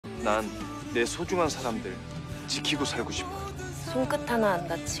난 내 소중한 사람들 지키고 살고 싶어. 손끝 하나 안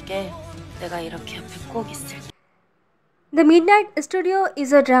다치게 내가 이렇게 옆에 꼭 있을게. The Midnight Studio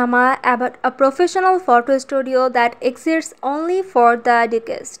is a drama about a professional photo studio that exists only for the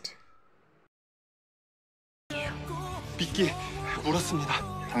deceased. 미끼 물었습니다.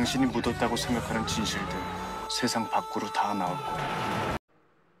 당신이 묻었다고 생각하는 진실들 세상 밖으로 다 나올 거야.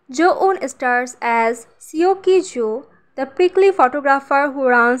 Jo-eun stars as Seoki-joo, the prickly photographer who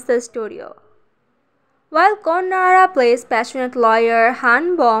runs the studio, while Kon-nara plays passionate lawyer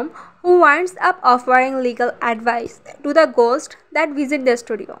Han Bom, who winds up offering legal advice to the ghosts that visit the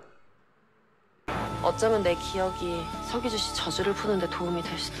studio. 어쩌면 내 기억이 서기주 씨 저주를 푸는데 도움이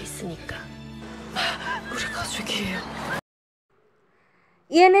될 수도 있으니까. 우리 가족이에요.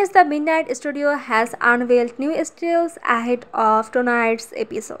 ENG's The Midnight Studio has unveiled new stills ahead of tonight's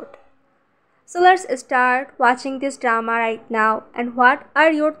episode. So let's start watching this drama right now. And what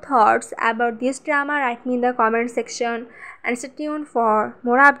are your thoughts about this drama? Write me in the comment section and stay tuned for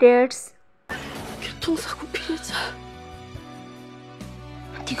more updates. 교통사고 피해자.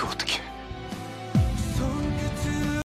 네가 어떻게?